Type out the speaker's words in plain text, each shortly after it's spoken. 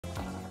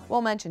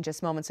Well, mentioned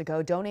just moments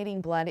ago,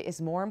 donating blood is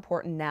more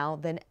important now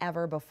than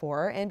ever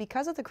before. And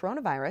because of the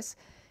coronavirus,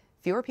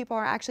 fewer people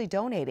are actually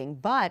donating,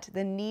 but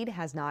the need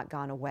has not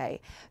gone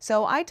away.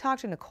 So I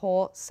talked to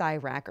Nicole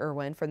Cyrack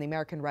Irwin from the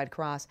American Red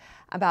Cross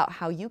about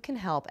how you can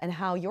help and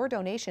how your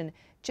donation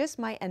just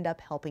might end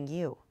up helping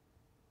you.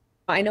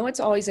 I know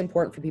it's always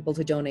important for people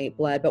to donate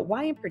blood, but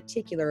why in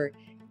particular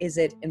is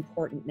it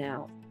important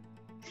now?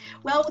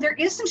 Well, there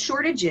is some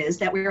shortages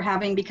that we're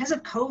having because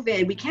of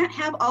COVID. We can't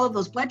have all of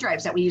those blood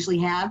drives that we usually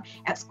have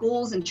at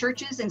schools and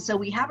churches. And so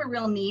we have a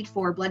real need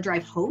for blood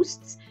drive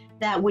hosts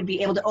that would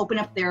be able to open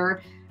up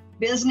their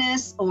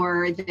business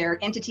or their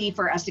entity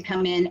for us to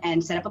come in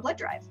and set up a blood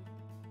drive.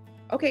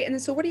 Okay,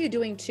 and so what are you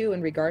doing too in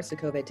regards to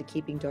COVID to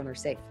keeping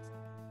donors safe?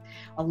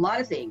 A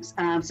lot of things.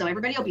 So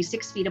everybody will be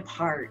 6 feet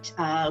apart.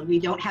 We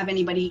don't have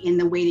anybody in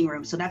the waiting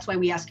room. So that's why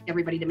we ask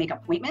everybody to make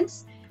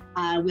appointments.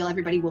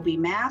 Everybody will be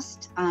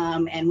masked,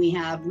 and we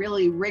have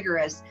really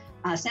rigorous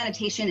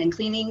sanitation and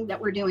cleaning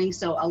that we're doing.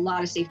 So a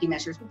lot of safety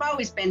measures. We've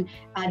always been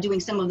doing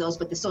some of those,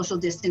 but the social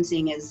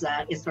distancing is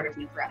sort of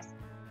new for us.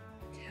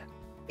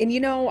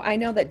 And I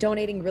know that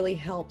donating really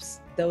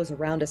helps those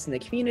around us in the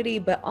community,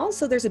 but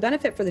also there's a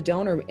benefit for the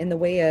donor in the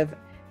way of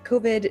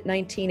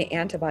COVID-19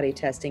 antibody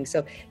testing.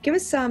 So give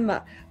us some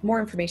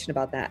more information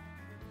about that.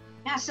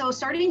 Yeah, so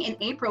starting in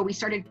April, we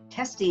started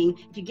testing.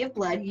 If you give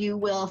blood, you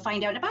will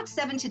find out in about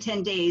 7 to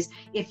 10 days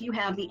if you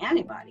have the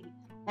antibody.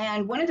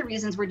 And one of the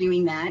reasons we're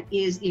doing that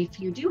is if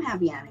you do have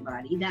the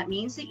antibody, that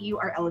means that you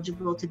are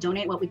eligible to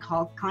donate what we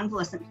call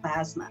convalescent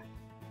plasma.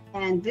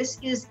 And this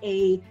is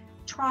a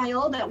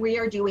trial that we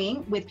are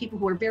doing with people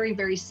who are very,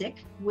 very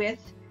sick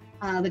with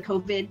the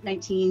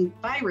COVID-19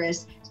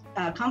 virus.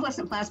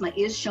 Convalescent plasma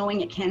is showing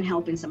it can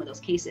help in some of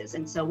those cases.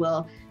 And so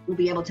we'll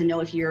be able to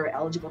know if you're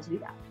eligible to do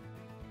that.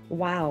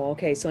 Wow.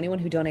 Okay. So anyone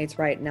who donates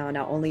right now,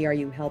 not only are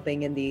you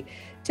helping in the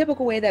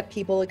typical way that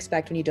people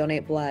expect when you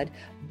donate blood,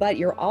 but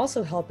you're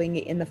also helping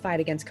in the fight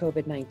against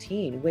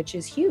COVID-19, which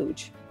is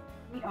huge.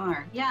 We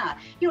are, yeah.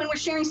 And we're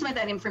sharing some of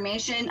that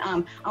information,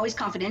 always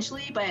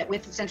confidentially, but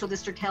with Central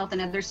District Health and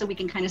others, so we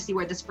can kind of see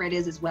where the spread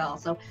is as well.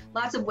 So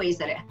lots of ways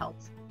that it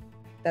helps.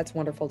 That's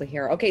wonderful to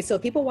hear. Okay. So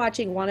if people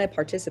watching want to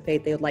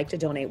participate, they would like to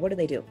donate, what do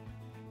they do?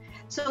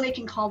 So they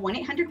can call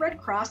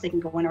 1-800-RED-CROSS. They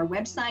can go on our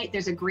website.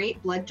 There's a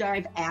great blood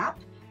drive app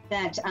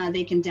that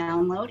they can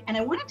download. And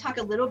I want to talk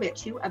a little bit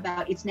too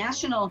about it's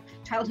National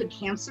Childhood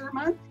Cancer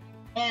Month.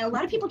 And a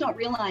lot of people don't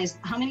realize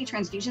how many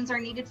transfusions are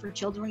needed for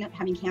children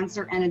having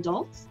cancer and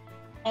adults.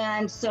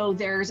 And so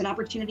there's an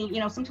opportunity,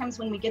 sometimes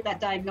when we get that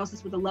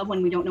diagnosis with a loved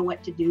one, we don't know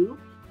what to do.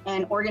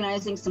 And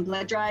organizing some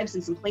blood drives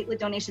and some platelet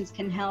donations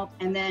can help.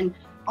 And then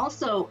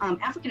also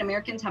African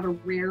Americans have a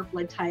rare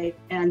blood type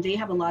and they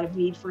have a lot of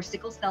need for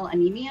sickle cell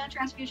anemia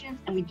transfusions.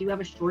 And we do have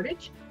a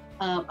shortage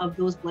of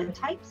those blood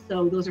types.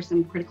 So those are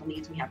some critical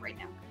needs we have right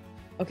now.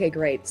 Okay,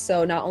 great.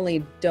 So not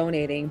only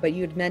donating, but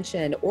you'd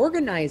mentioned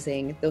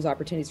organizing those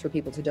opportunities for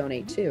people to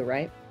donate too,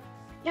 right?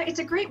 Yeah, it's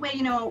a great way,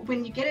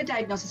 when you get a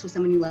diagnosis with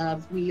someone you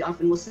love, we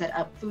often will set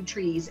up food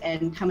trees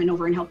and come in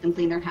over and help them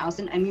clean their house.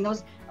 And I mean,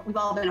 we've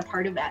all been a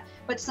part of that.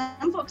 But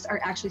some folks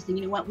are actually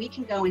saying, we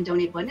can go and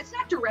donate blood. And it's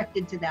not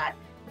directed to that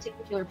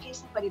particular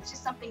patient, but it's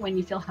just something when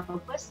you feel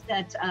helpless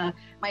that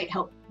might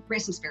help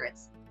raise some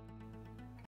spirits.